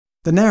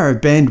The narrow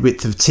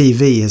bandwidth of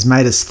TV has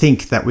made us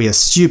think that we are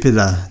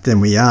stupider than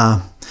we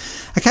are.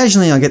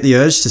 Occasionally I get the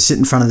urge to sit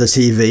in front of the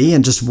TV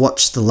and just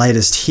watch the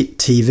latest hit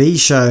TV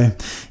show,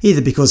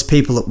 either because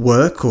people at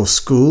work or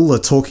school are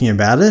talking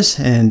about it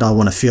and I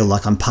want to feel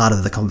like I'm part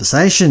of the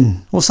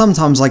conversation, or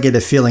sometimes I get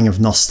a feeling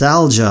of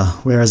nostalgia,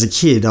 where as a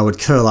kid I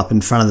would curl up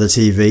in front of the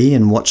TV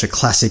and watch a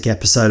classic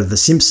episode of The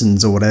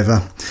Simpsons or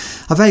whatever.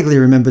 I vaguely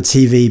remember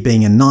TV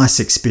being a nice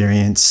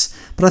experience,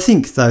 but I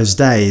think those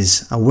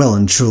days are well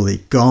and truly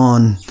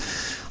gone.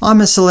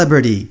 I'm a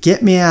Celebrity,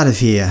 Get Me Out of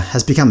Here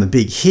has become a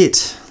big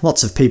hit.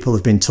 Lots of people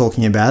have been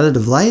talking about it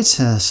of late,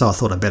 so I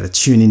thought I'd better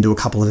tune into a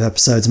couple of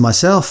episodes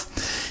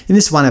myself. In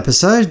this one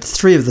episode,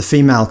 3 of the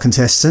female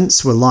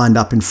contestants were lined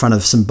up in front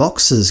of some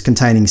boxes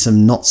containing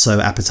some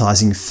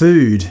not-so-appetising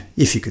food,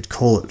 if you could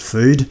call it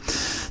food.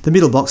 The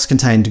middle box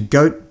contained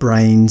goat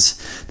brains.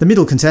 The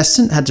middle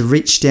contestant had to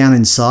reach down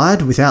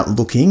inside without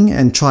looking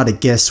and try to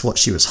guess what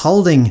she was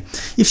holding.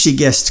 If she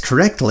guessed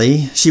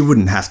correctly, she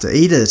wouldn't have to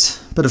eat it.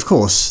 But of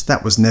course,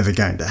 that was never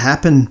going to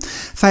happen.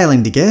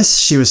 Failing to guess,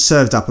 she was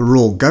served up a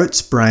raw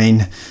goat's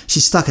brain.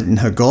 She stuck it in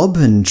her gob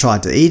and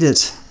tried to eat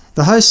it.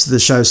 The host of the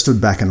show stood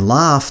back and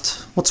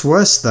laughed. What's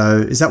worse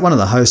though, is that one of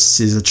the hosts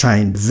is a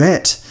trained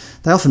vet.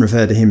 They often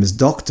refer to him as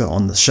doctor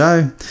on the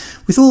show.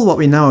 With all what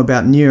we know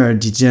about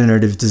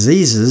neurodegenerative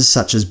diseases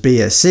such as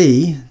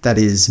BSE, that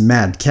is,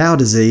 mad cow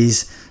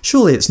disease,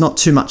 surely it's not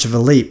too much of a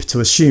leap to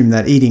assume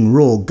that eating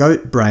raw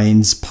goat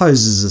brains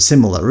poses a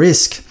similar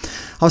risk.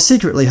 I was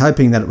secretly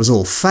hoping that it was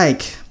all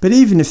fake, but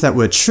even if that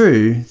were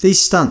true, these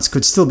stunts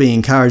could still be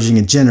encouraging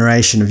a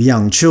generation of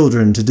young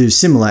children to do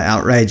similar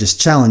outrageous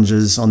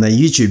challenges on their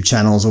YouTube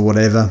channels or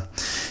whatever.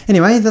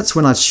 Anyway, that's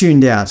when I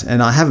tuned out,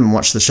 and I haven't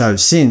watched the show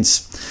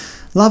since.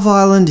 Love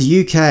Island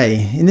UK.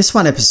 In this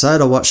one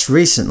episode I watched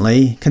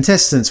recently,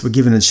 contestants were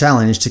given a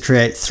challenge to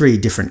create 3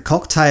 different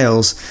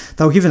cocktails.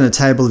 They were given a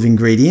table of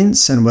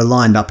ingredients and were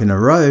lined up in a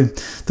row.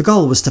 The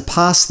goal was to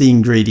pass the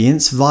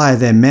ingredients via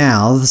their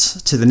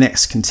mouths to the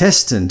next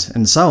contestant,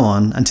 and so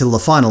on, until the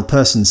final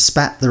person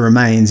spat the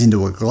remains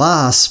into a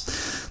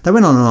glass. They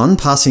went on and on,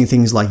 passing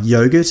things like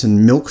yogurt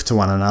and milk to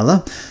one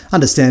another.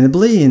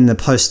 Understandably, in the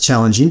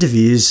post-challenge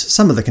interviews,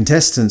 some of the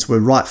contestants were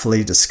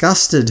rightfully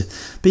disgusted,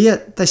 but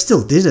yet they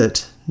still did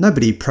it.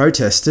 Nobody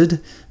protested.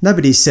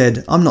 Nobody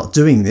said, "I'm not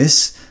doing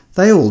this."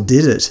 They all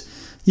did it.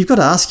 You've got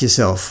to ask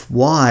yourself,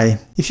 why?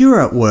 If you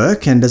were at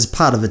work and as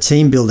part of a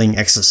team-building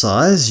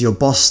exercise, your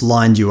boss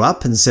lined you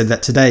up and said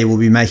that today we'll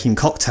be making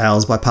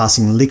cocktails by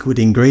passing liquid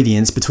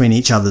ingredients between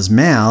each other's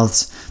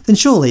mouths, then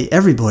surely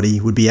everybody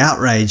would be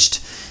outraged.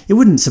 It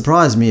wouldn't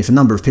surprise me if a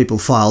number of people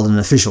filed an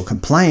official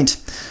complaint.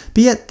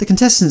 But yet, the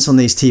contestants on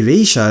these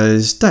TV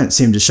shows don't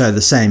seem to show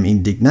the same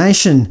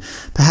indignation.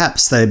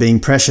 Perhaps they're being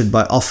pressured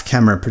by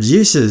off-camera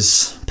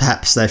producers.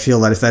 Perhaps they feel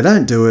that if they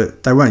don't do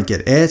it, they won't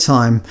get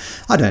airtime.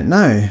 I don't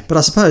know, but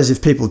I suppose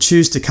if people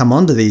choose to come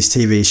onto these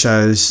TV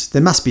shows,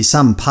 there must be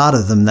some part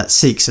of them that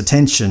seeks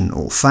attention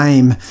or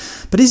fame.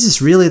 But is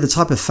this really the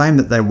type of fame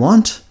that they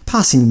want?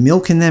 Passing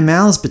milk in their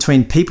mouths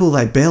between people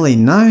they barely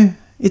know?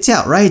 It's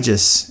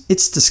outrageous,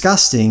 it's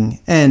disgusting,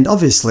 and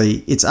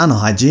obviously it's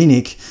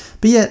unhygienic,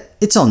 but yet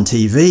it's on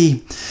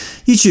TV.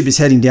 YouTube is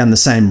heading down the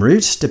same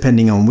route,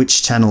 depending on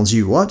which channels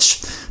you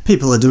watch.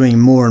 People are doing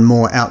more and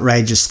more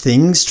outrageous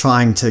things,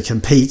 trying to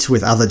compete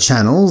with other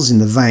channels in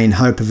the vain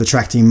hope of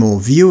attracting more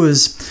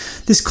viewers.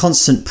 This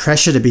constant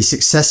pressure to be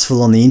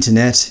successful on the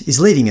internet is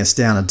leading us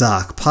down a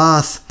dark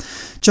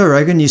path. Joe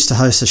Rogan used to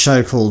host a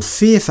show called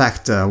Fear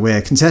Factor, where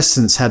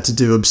contestants had to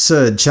do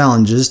absurd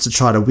challenges to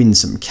try to win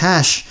some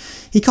cash.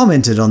 He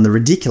commented on the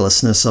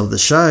ridiculousness of the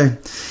show.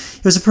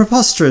 It was a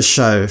preposterous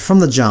show from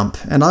the jump,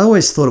 and I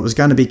always thought it was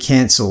going to be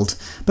cancelled,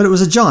 but it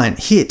was a giant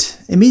hit.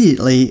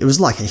 Immediately, it was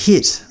like a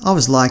hit. I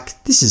was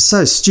like, this is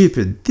so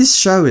stupid. This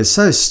show is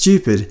so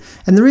stupid.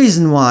 And the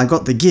reason why I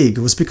got the gig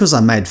was because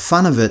I made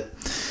fun of it.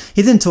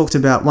 He then talked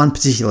about one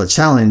particular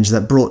challenge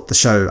that brought the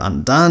show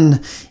undone.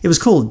 It was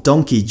called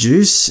Donkey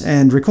Juice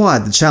and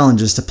required the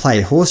challengers to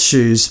play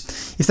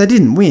horseshoes. If they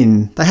didn't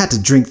win, they had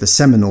to drink the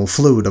seminal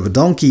fluid of a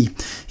donkey.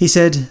 He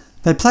said,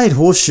 they played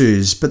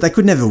horseshoes, but they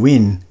could never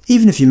win.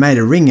 Even if you made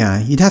a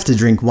ringer, you'd have to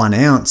drink 1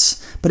 ounce.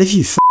 But if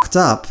you f***ed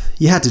up,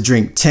 you had to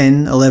drink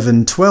 10,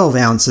 11, 12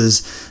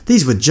 ounces.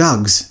 These were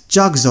jugs.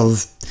 Jugs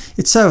of...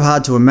 It's so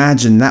hard to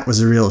imagine that was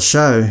a real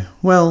show.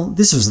 Well,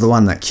 this was the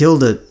one that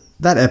killed it.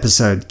 That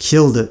episode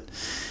killed it.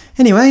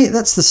 Anyway,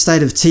 that's the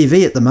state of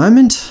TV at the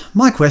moment.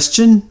 My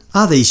question,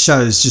 are these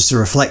shows just a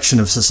reflection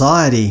of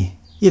society?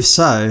 If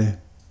so,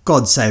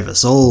 God save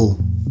us all.